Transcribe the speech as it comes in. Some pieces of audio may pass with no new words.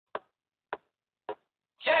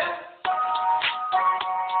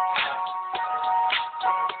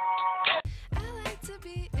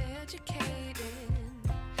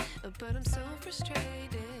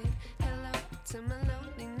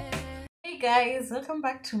Hey guys, welcome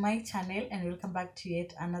back to my channel and welcome back to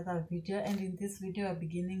yet another video. And in this video I'm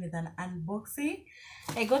beginning with an unboxing.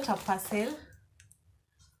 I got a parcel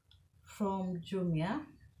from Jumia.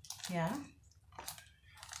 Yeah,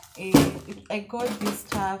 I got this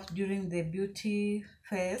stuff during the beauty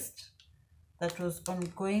fest that was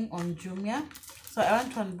ongoing on Jumia, so I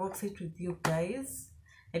want to unbox it with you guys.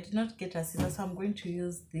 I did not get a scissor, so I'm going to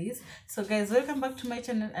use this. So guys, welcome back to my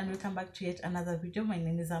channel and welcome back to yet another video. My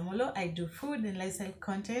name is Amollo. I do food and lifestyle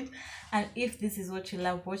content, and if this is what you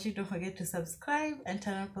love watching, don't forget to subscribe and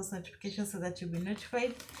turn on post notifications so that you'll be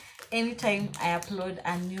notified anytime I upload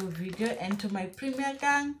a new video. And to my premier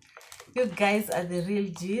gang, you guys are the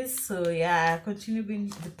real G's. So yeah, continue being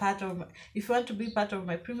the part of if you want to be part of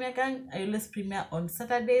my premier gang, I always premiere on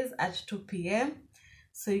Saturdays at 2 p.m.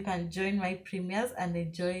 so you can join my premieres and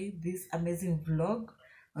enjoy this amazing vlog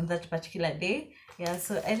on that particular day. Yeah,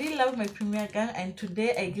 so I really love my premier gang, and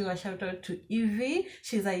today I give a shout out to Evie.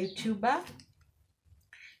 She's a YouTuber.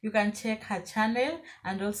 You can check her channel,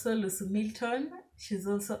 and also Lucy Milton, she's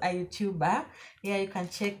also a YouTuber. Yeah, you can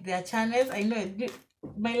check their channels. I know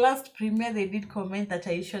my last premiere they did comment that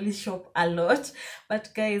I usually shop a lot,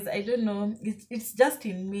 but guys, I don't know, it's just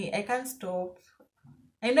in me. I can't stop.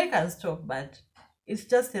 I know I can stop, but it's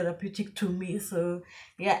just therapeutic to me. So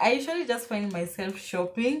yeah, I usually just find myself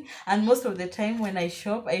shopping, and most of the time when I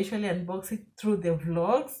shop I usually unbox it through the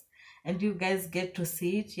vlogs and you guys get to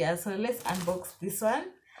see it. Yeah, so let's unbox this one.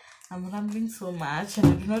 I'm rambling so much and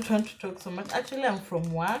I do not want to talk so much. Actually, I'm from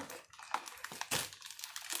work,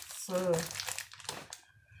 so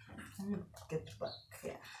let me get back.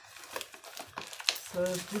 Yeah, so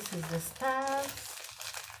this is the stuff.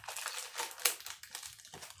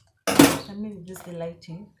 Let me reduce the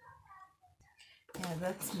lighting. Yeah,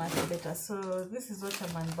 that's much better. So this is what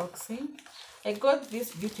I'm unboxing. I got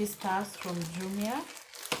these beauty stuffs from Jumia.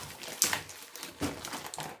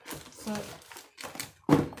 So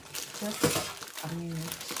just a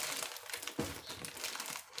minute.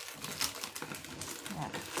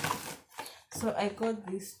 Yeah, so I got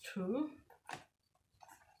these two,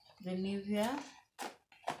 the Nivea.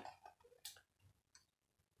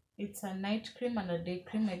 It's a night cream and a day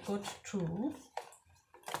cream. I got two.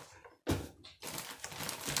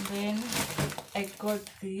 Then I got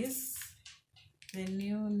this, the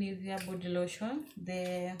new Nivea body lotion,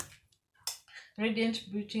 the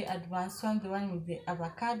Radiant Beauty Advanced one, the one with the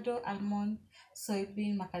avocado, almond,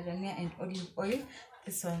 soybean, macadamia and olive oil.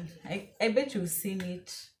 This one, I bet you've seen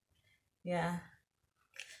it. Yeah,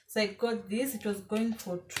 so I got this. It was going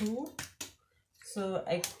for two, so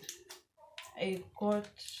I got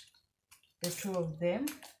the two of them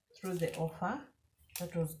through the offer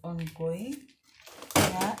that was ongoing.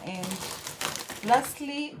 Yeah, and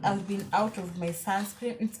lastly, I've been out of my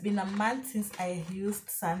sunscreen. It's been a month since I used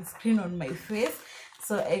sunscreen on my face,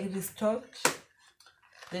 so I restocked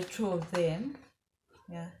the two of them.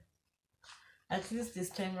 Yeah, at least this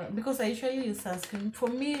time around, because I usually use sunscreen. For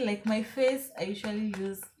me, like my face, I usually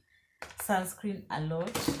use sunscreen a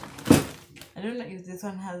lot. I don't know if this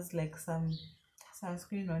one has like some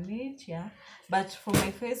sunscreen on it. Yeah, but for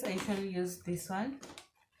my face I usually use this one,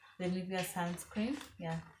 the Nivea sunscreen.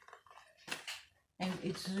 Yeah, and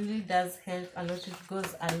it really does help a lot. It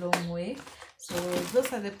goes a long way. So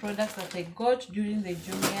those are the products that I got during the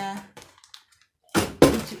Jumia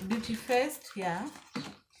beauty fest. Yeah,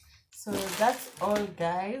 so that's all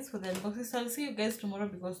guys for the unboxing. So I'll see you guys tomorrow,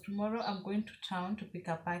 because tomorrow I'm going to town to pick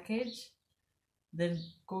a package, then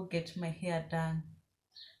go get my hair done.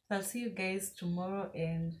 So I'll see you guys tomorrow,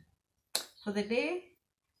 and for the day,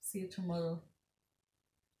 see you tomorrow.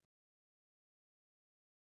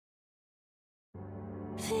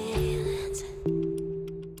 Feelings,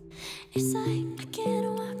 it's like I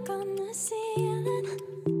can't walk on the ceiling.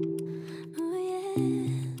 Oh yeah,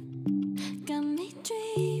 got me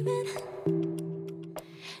dreaming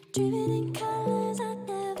in colors I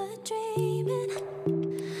never dreamed.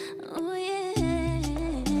 Oh yeah,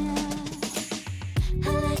 I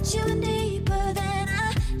let you in deeper than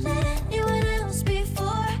I let anyone else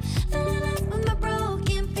before. Fell in love with my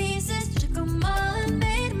broken pieces, took them all and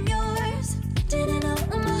made them yours. Didn't know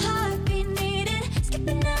my heartbeat needed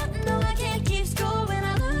skipping out, no I can't keep score. When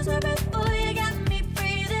I lose my breath, boy, you got me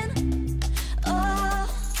breathing. Oh,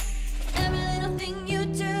 every little thing you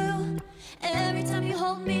do, every time you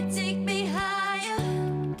hold me, take me higher,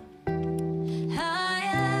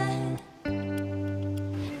 higher.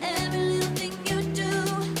 Every little thing you do,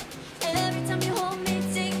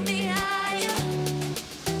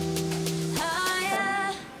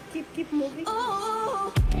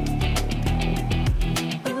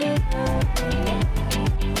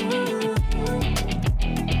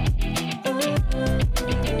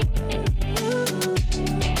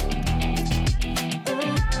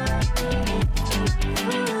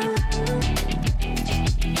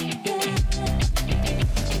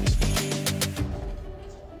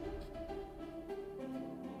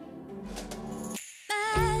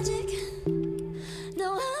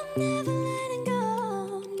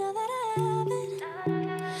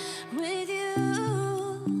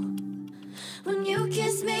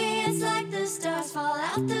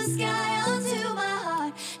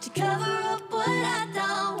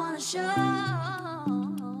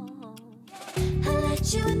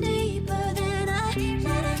 want you in deeper than I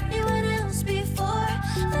let anyone else before.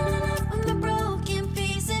 Fell in love with my broken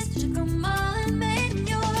pieces, took them all and made them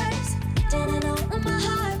yours. Didn't know what my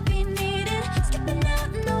heartbeat needed. Skipping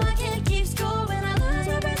out, no, I can't keep score. When I lose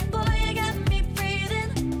my breath, boy, you got me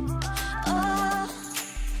breathing. Oh,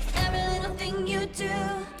 every little thing you do,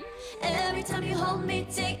 every time you hold me,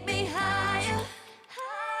 take me higher,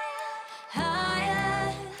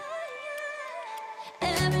 higher.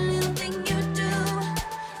 Every little thing you do,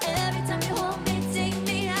 every time you hold me, take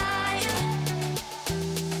me higher,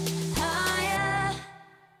 higher.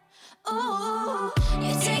 Ooh,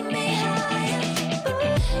 you take me higher.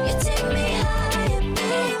 You take me higher,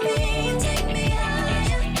 baby. You take me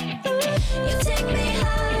higher. You take me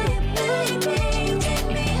higher, baby. You take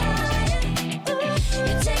me higher.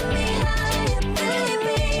 You take me higher,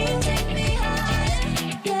 baby. You take me higher.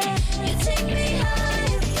 Yeah, you take me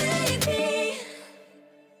higher, baby.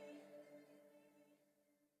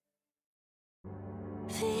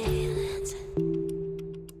 Feelings,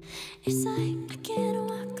 it's like I can't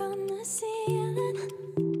walk on the ceiling.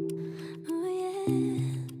 Oh yeah,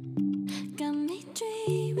 got me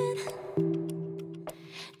dreaming.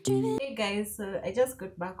 Hey guys, so I just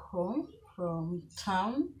got back home from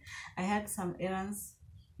town. I had some errands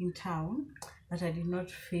in town that I did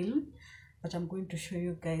not film, but I'm going to show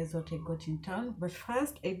you guys what I got in town. But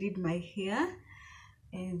first I did my hair,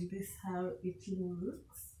 and this is how it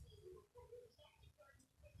looks.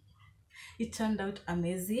 It turned out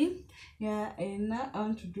amazing. Yeah, and now I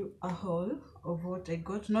want to do a haul of what I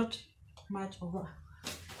got. Not much of a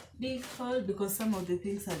big haul because some of the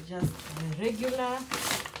things are just regular.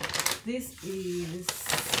 This is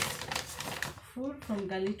food from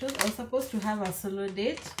Galitos. I was supposed to have a solo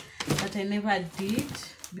date, but I never did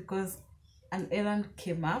because an errand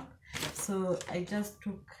came up, so I just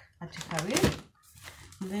took a takeaway.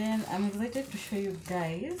 Then I'm excited to show you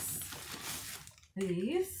guys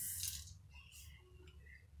this.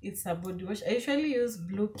 It's a body wash. I usually use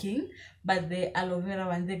Blue King, but the aloe vera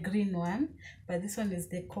one, the green one, but this one is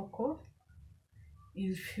the cocoa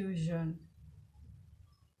infusion.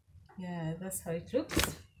 Yeah, that's how it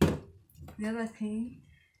looks. The other thing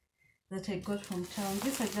that I got from town,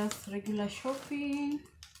 these are just regular shopping.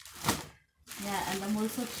 Yeah, and I'm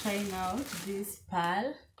also trying out this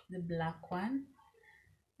pearl, the black one.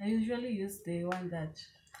 I usually use the one that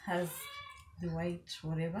has the white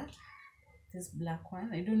whatever. This black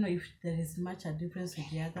one, I don't know if there is much a difference with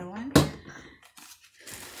the other one.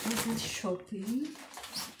 This is shopping,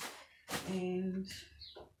 and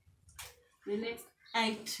the next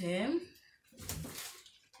item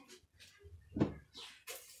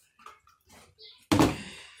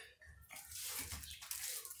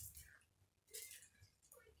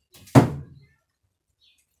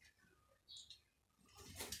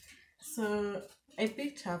so I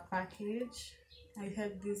picked a package. I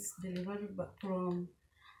had this delivered from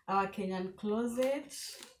our Kenyan closet.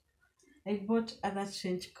 I bought other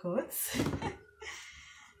trench coats.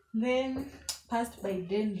 Then passed by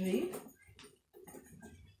Denry.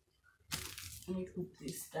 Let me put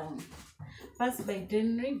this down. Passed by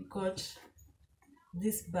Denry, got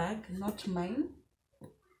this bag, not mine,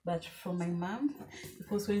 but from my mom,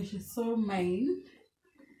 because when she saw mine,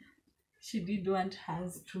 she did want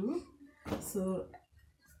hers too. So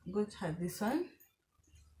got her this one.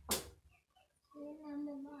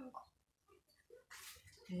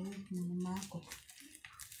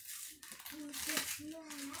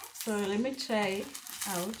 So let me try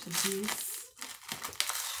out this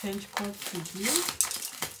trench coat with you.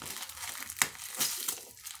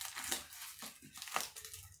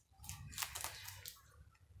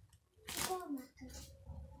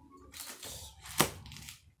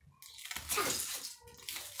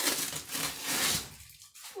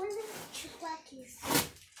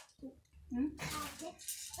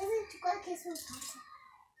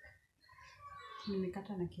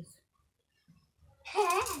 Nimekata na kisu.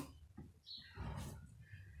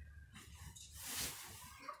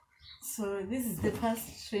 So this is the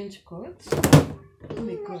first trench coat. Oh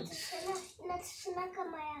my god.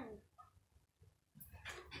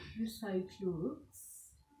 This is how it looks.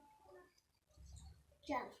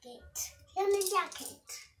 Jacket.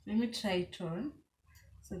 Let me try it on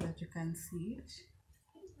so that you can see it.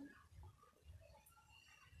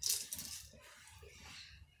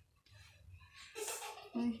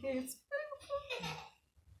 My hair is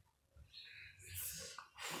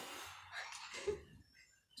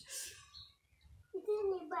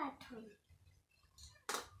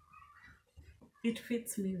it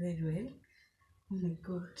fits me very well. Oh my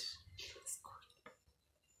god. It's good.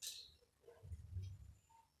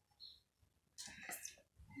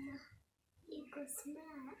 You go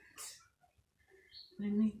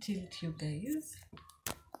Let me tilt you guys.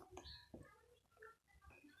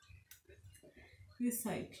 This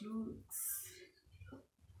how it looks.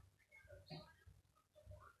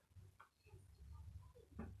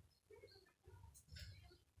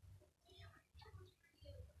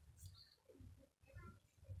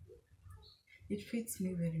 It fits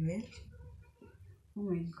me very well. Oh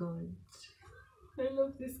my god, I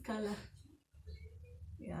love this color.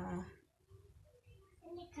 Yeah.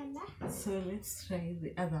 Any color? So let's try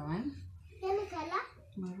the other one. Any color?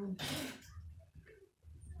 Maroon.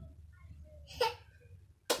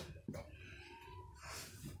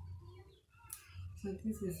 So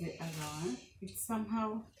this is the other one. It's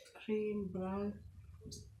somehow cream brown.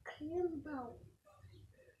 Cream brown.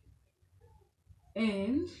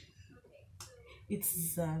 And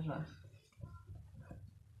it's Zara.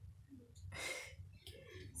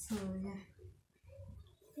 So yeah.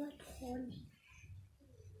 What one?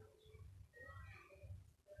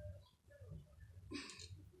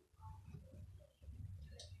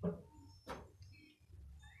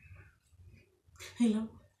 Hello.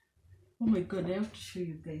 Oh my god, I have to show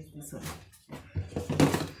you guys this one.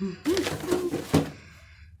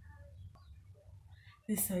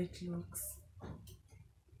 This is how it looks.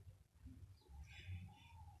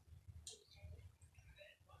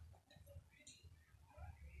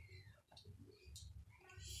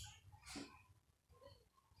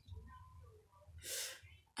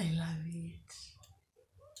 I love it.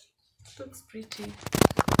 It looks pretty.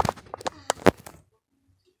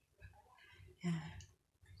 Yeah.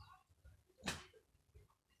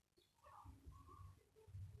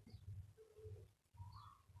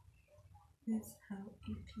 This is how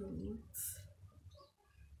it looks.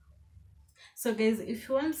 So guys, if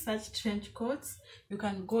you want such trench coats, you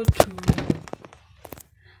can go to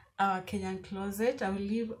our Kenyan closet. I will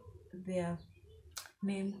leave their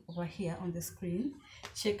name over here on the screen.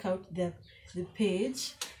 Check out the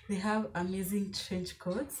page. They have amazing trench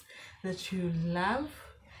coats that you love,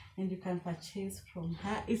 and you can purchase from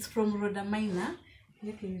her. It's from Rodamina.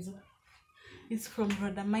 It's from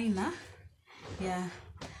Rodamina. Yeah.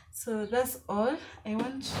 So that's all I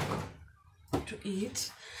want to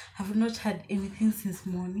eat. I've not had anything since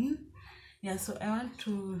morning. Yeah, so I want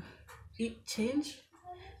to eat, change,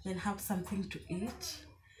 then have something to eat.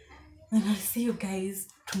 Then I'll see you guys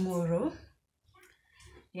tomorrow.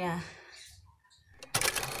 Yeah.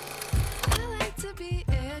 I like to be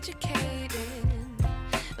educated,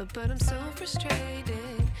 but I'm so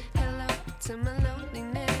frustrated. Hello to my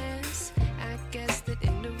loneliness. I guess that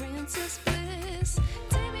ignorance is bliss.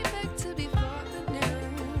 Take me back to before the new.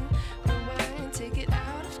 Rewind, take it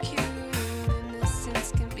out of cue.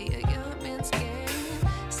 Innocence can be a young man's game.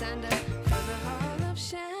 Signed up for the hall of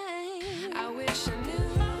shame. I wish I knew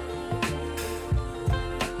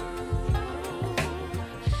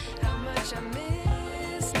how much I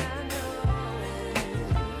miss not knowing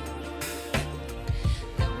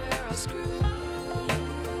that we're all screwed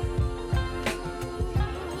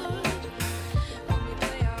when we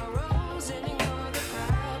play our roles and ignore the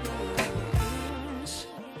problems.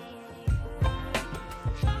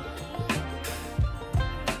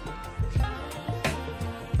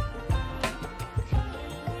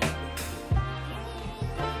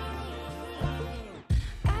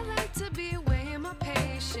 I like to be away in my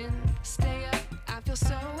patience. Stay up, I feel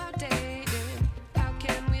so outdated. How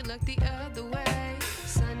can we look the other way?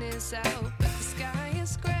 Sun is out,